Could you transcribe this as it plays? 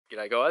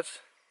G'day guys,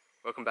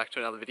 welcome back to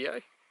another video.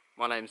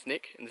 My name's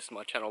Nick and this is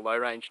my channel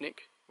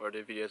LowRangeNick, where I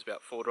do videos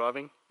about four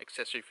driving,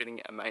 accessory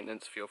fitting and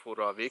maintenance for your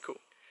four-drive vehicle.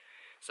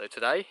 So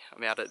today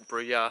I'm out at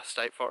Brooyar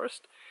State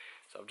Forest.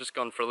 So I've just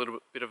gone for a little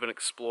bit of an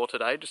explore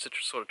today just to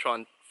sort of try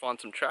and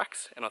find some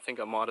tracks, and I think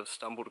I might have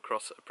stumbled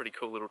across a pretty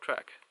cool little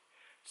track.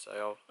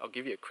 So I'll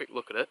give you a quick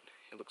look at it.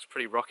 It looks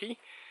pretty rocky,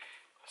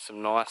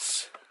 some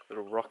nice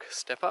little rock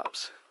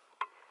step-ups.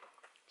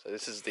 So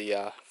this is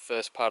the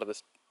first part of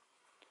this.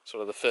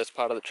 Sort of the first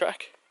part of the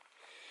track.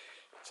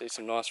 See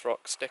some nice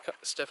rock step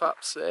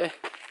ups there.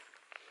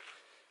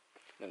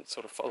 Then it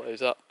sort of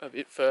follows up a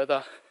bit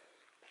further.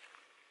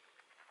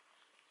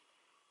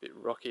 A bit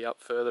rocky up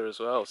further as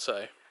well.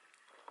 So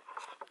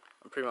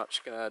I'm pretty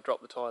much going to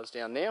drop the tyres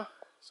down now.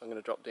 So I'm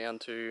going to drop down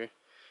to,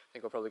 I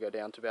think I'll probably go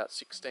down to about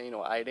 16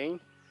 or 18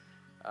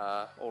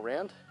 all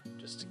round,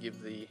 just to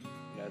give the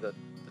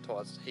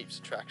tyres heaps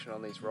of traction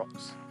on these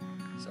rocks.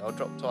 So I'll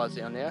drop the tyres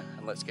down now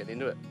and let's get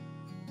into it.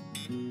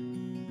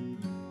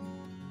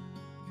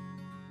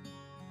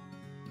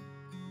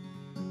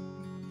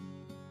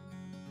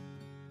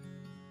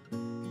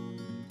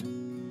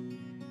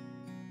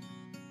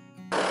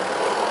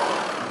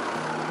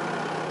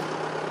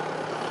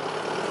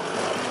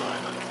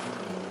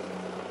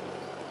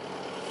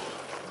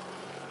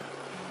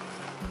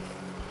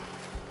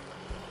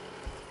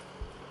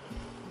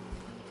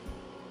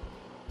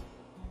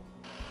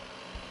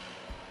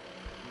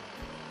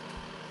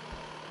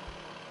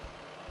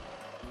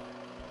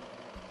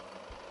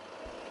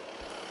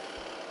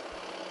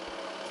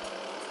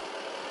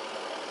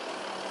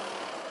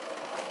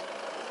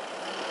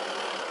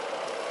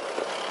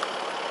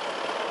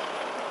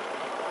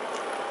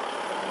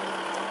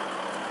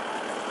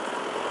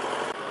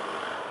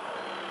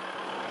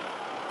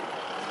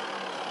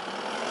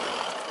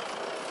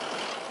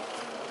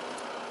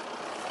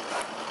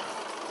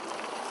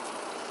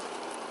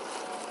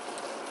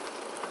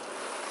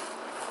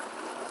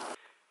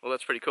 Well,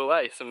 that's pretty cool,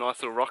 eh? Some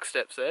nice little rock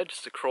steps there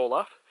just to crawl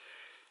up.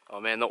 Oh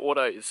man, the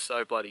auto is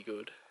so bloody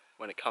good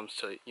when it comes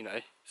to,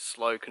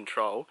 slow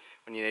control.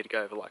 When you need to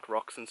go over like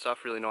rocks and stuff,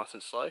 really nice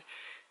and slow.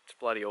 It's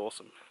bloody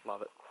awesome,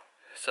 love it.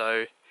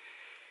 So,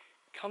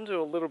 come to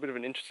a little bit of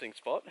an interesting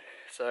spot.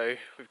 So,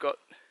 we've got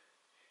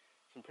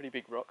some pretty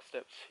big rock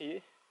steps here.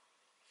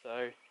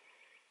 So,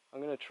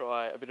 I'm going to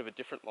try a bit of a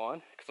different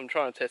line, because I'm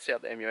trying to test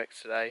out the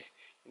MU-X today.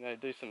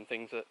 Do some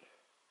things that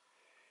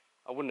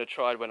I wouldn't have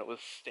tried when it was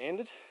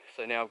standard.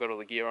 So now I've got all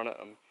the gear on it,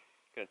 I'm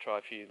going to try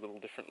a few little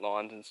different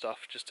lines and stuff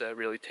just to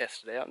really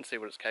test it out and see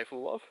what it's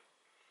capable of.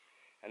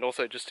 And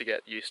also just to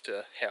get used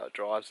to how it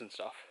drives and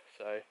stuff.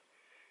 So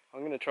I'm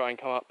going to try and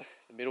come up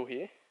the middle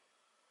here,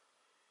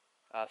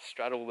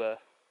 straddle the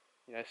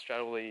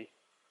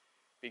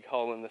big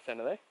hole in the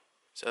centre there.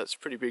 So it's a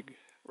pretty big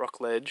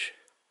rock ledge,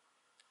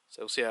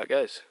 so we'll see how it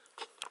goes.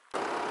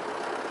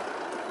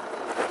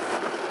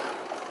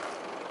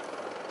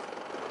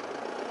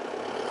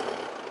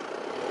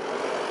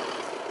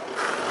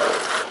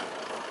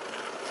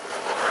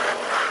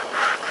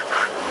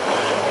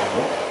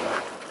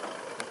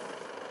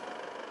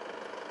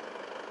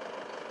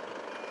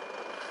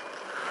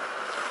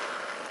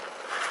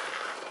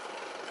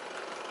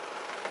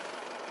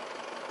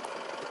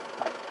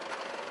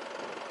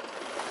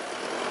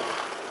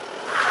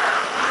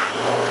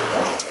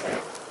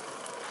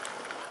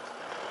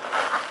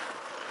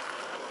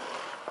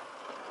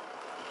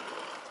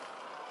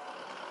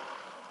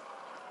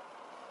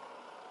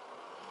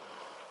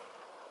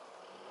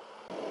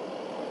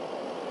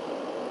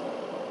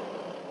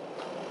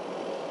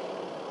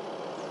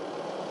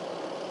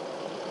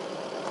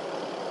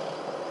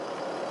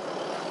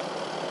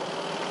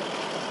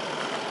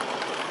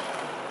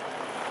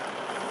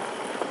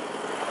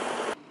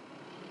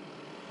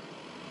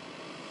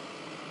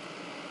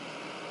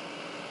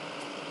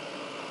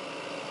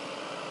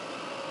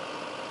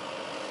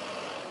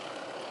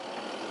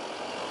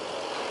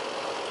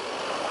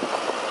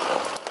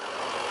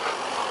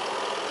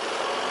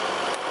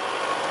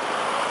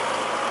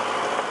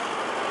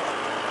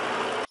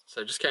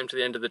 So just came to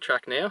the end of the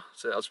track now,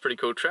 so that was a pretty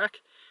cool track.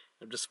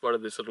 I've just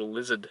spotted this little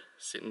lizard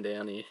sitting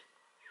down here.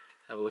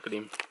 Have a look at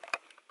him.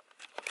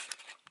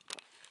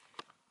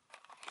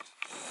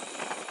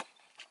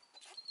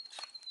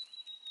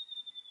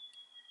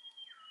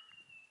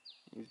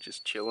 He's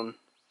just chilling,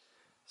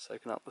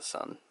 soaking up the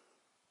sun.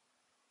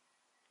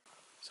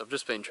 So I've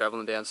just been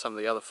travelling down some of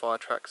the other fire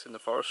tracks in the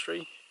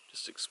forestry,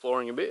 just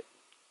exploring a bit,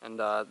 and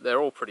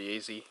they're all pretty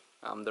easy.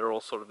 They're all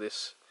sort of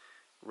this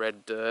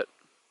red dirt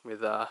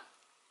with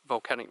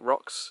volcanic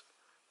rocks.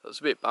 So it's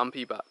a bit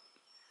bumpy, but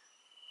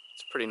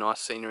it's pretty nice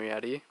scenery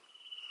out here.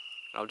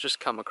 And I've just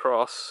come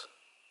across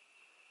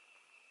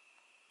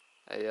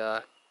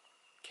a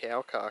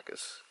cow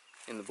carcass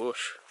in the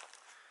bush.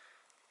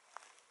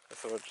 I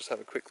thought I'd just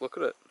have a quick look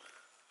at it.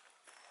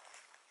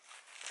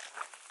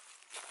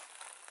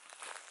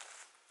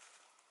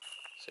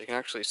 So you can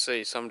actually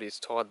see somebody's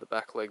tied the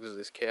back legs of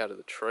this cow to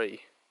the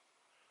tree.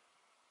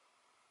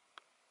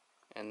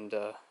 And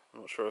I'm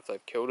not sure if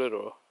they've killed it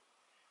or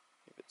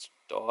if it's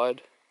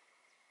died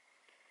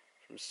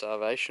from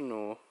starvation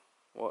or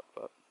what,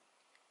 but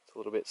it's a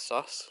little bit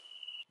sus.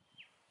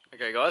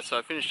 Okay guys, so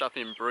I finished up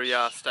in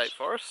Brooyar State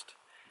Forest,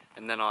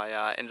 and then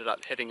I ended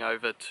up heading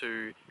over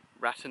to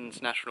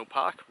Wrattens National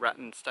Park,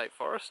 Wrattens State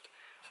Forest.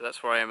 So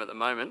that's where I am at the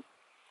moment.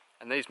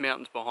 And these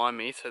mountains behind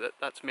me, so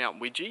that's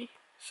Mt Widgee.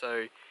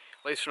 So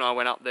Lisa and I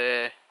went up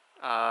there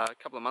a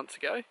couple of months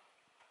ago.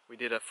 We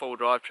did a four-wheel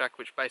drive track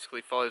which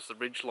basically follows the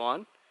ridge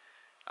line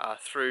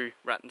through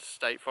Wrattens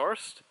State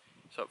Forest.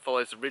 So it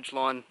follows the ridge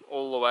line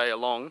all the way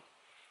along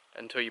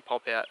until you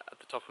pop out at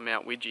the top of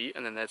Mt Widgee,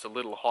 and then there's a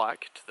little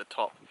hike to the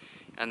top.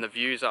 And the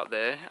views up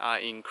there are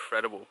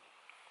incredible.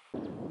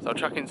 So I'll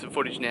chuck in some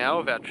footage now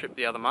of our trip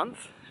the other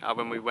month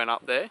when we went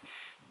up there,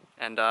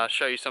 and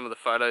show you some of the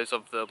photos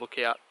of the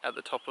lookout at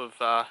the top of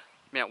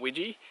Mt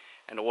Widgee.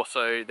 And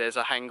also there's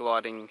a hang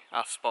gliding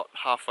spot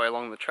halfway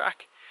along the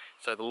track,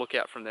 so the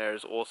lookout from there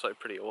is also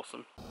pretty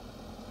awesome.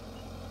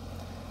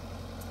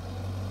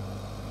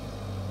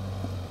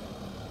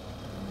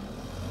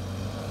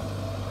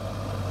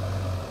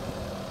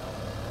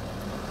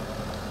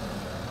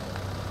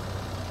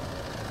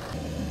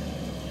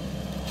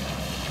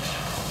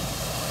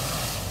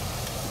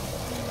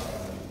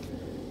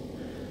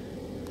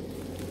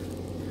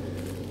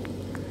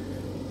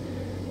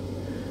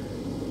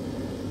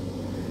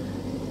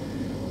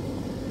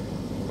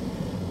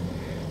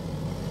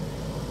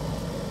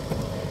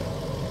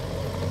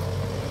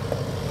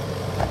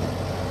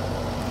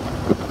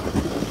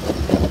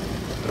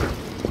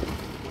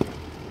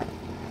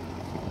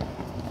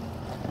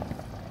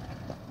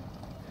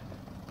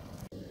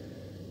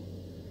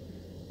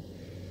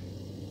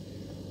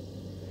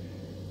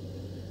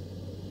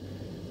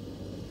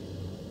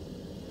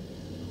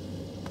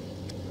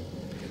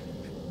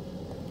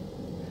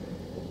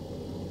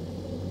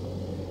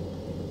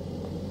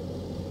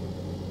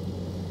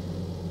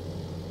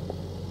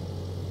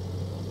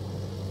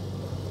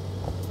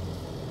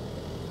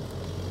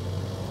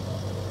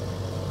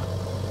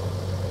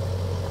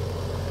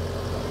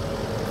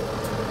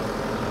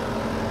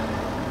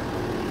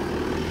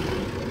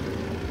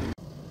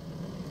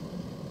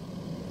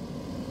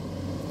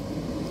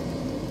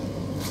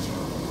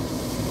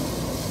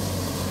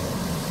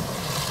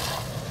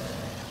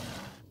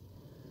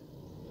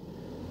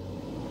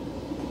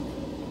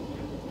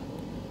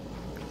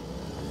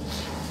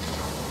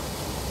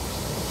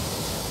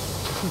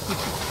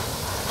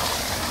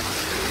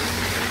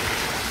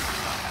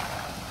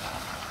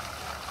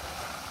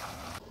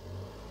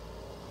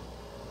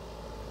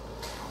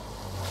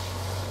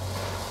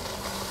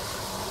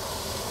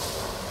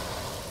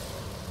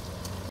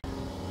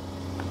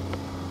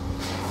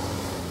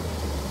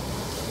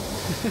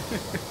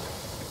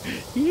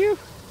 You.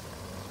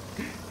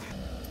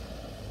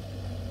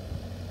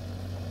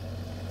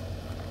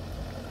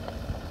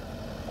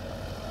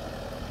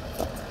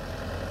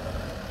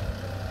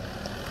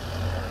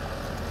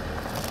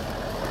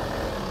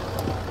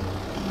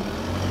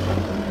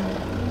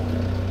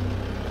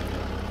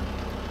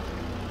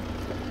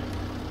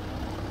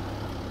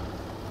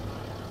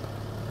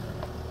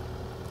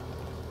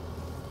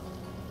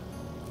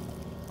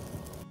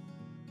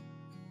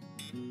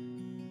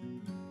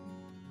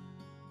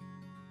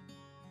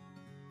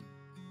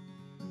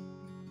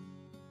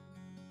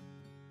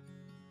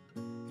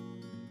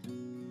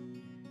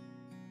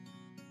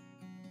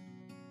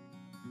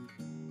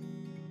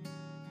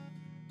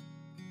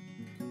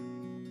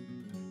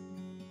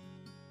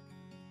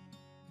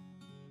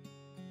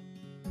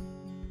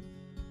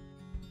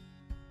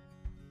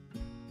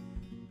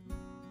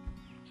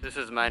 This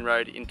is the main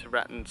road into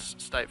Wrattens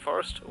State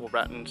Forest, or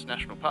Wrattens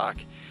National Park.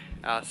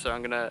 So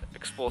I'm going to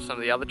explore some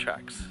of the other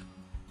tracks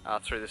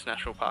through this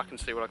national park and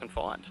see what I can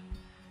find.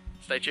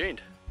 Stay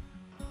tuned.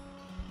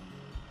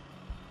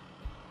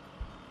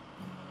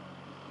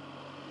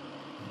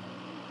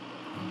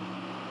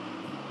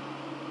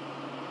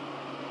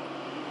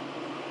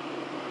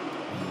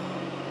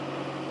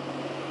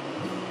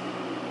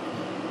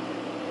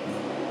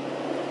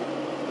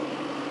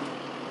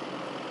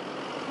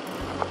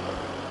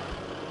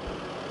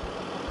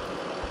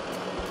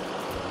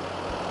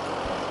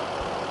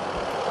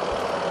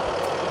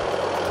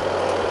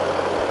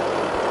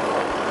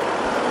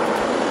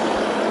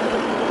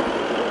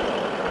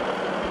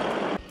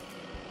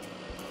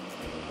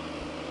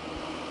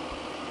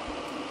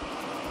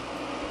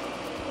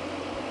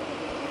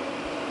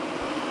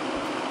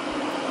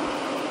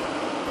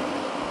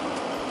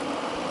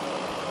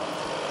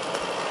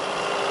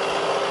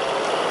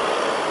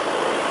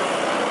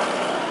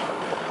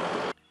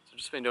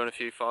 Been doing a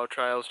few file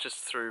trails just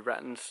through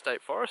Wrattens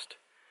State Forest.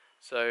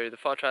 So the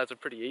file trails are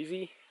pretty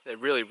easy. They're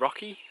really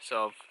rocky,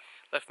 so I've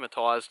left my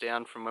tyres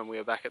down from when we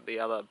were back at the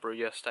other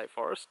Brooyar State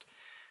Forest,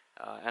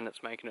 and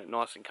it's making it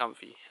nice and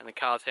comfy, and the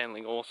car's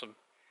handling awesome.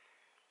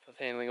 So it's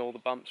handling all the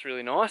bumps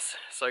really nice,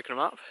 soaking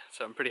them up,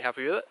 so I'm pretty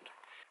happy with it.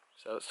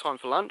 So it's time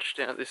for lunch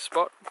down at this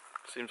spot.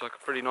 Seems like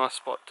a pretty nice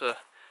spot to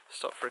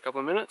stop for a couple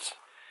of minutes,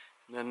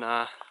 and then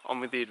on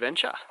with the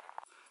adventure.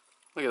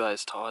 Look at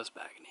those tyres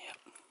bagging out.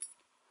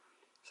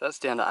 So that's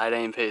down to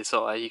 18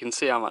 psi. You can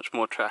see how much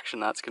more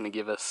traction that's going to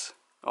give us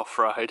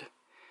off-road.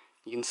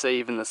 You can see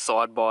even the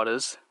side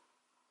biters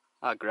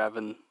are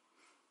grabbing,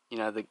 you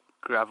know, the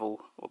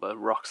gravel or the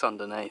rocks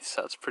underneath,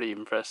 so it's pretty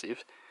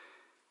impressive.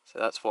 So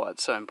that's why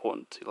it's so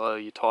important to lower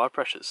your tyre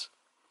pressures.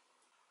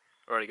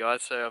 Alrighty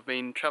guys, so I've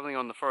been travelling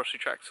on the forestry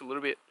tracks a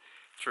little bit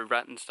through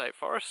Wrattens State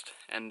Forest,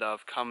 and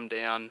I've come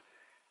down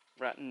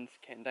Wrattens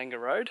Kandanga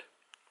Road,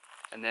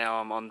 and now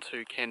I'm on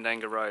to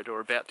Kandanga Road, or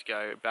about to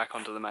go back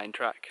onto the main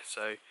track.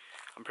 So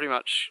I'm pretty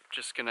much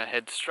just going to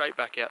head straight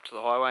back out to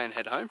the highway and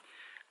head home.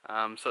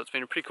 So it's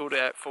been a pretty cool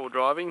day out for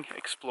driving,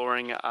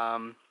 exploring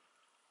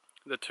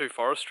the two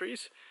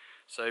forestries.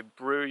 So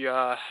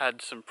Brooyar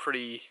had some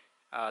pretty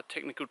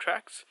technical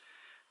tracks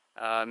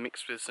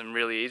mixed with some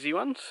really easy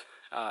ones,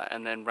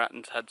 and then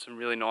Wrattens had some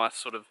really nice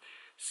sort of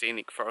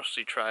scenic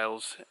forestry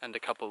trails and a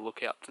couple of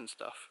lookouts and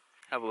stuff.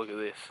 Have a look at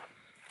this.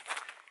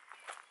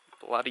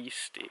 Bloody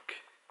stick.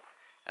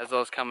 As I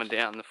was coming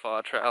down the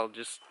fire trail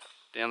just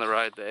down the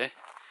road there,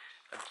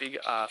 a big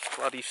ass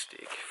bloody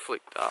stick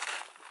flicked up.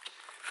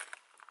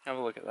 Have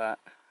a look at that.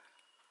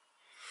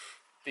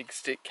 Big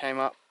stick came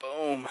up,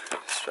 boom,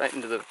 straight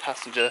into the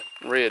passenger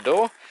rear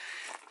door.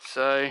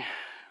 So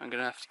I'm going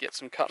to have to get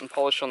some cut and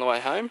polish on the way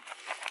home,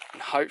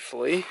 and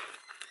hopefully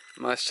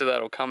most of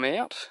that will come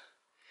out.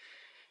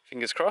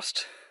 Fingers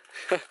crossed.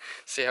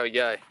 See how we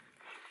go.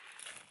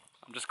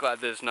 I'm just glad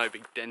there's no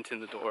big dent in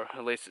the door,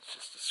 at least it's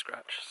just a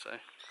scratch. So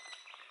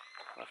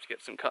I'll have to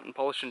get some cut and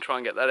polish and try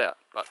and get that out.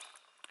 But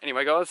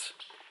anyway guys,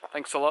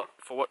 thanks a lot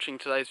for watching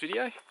today's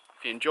video.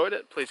 If you enjoyed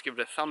it, please give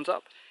it a thumbs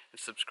up and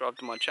subscribe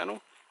to my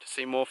channel to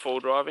see more four-wheel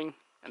driving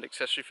and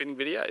accessory fitting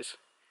videos.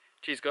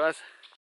 Cheers guys.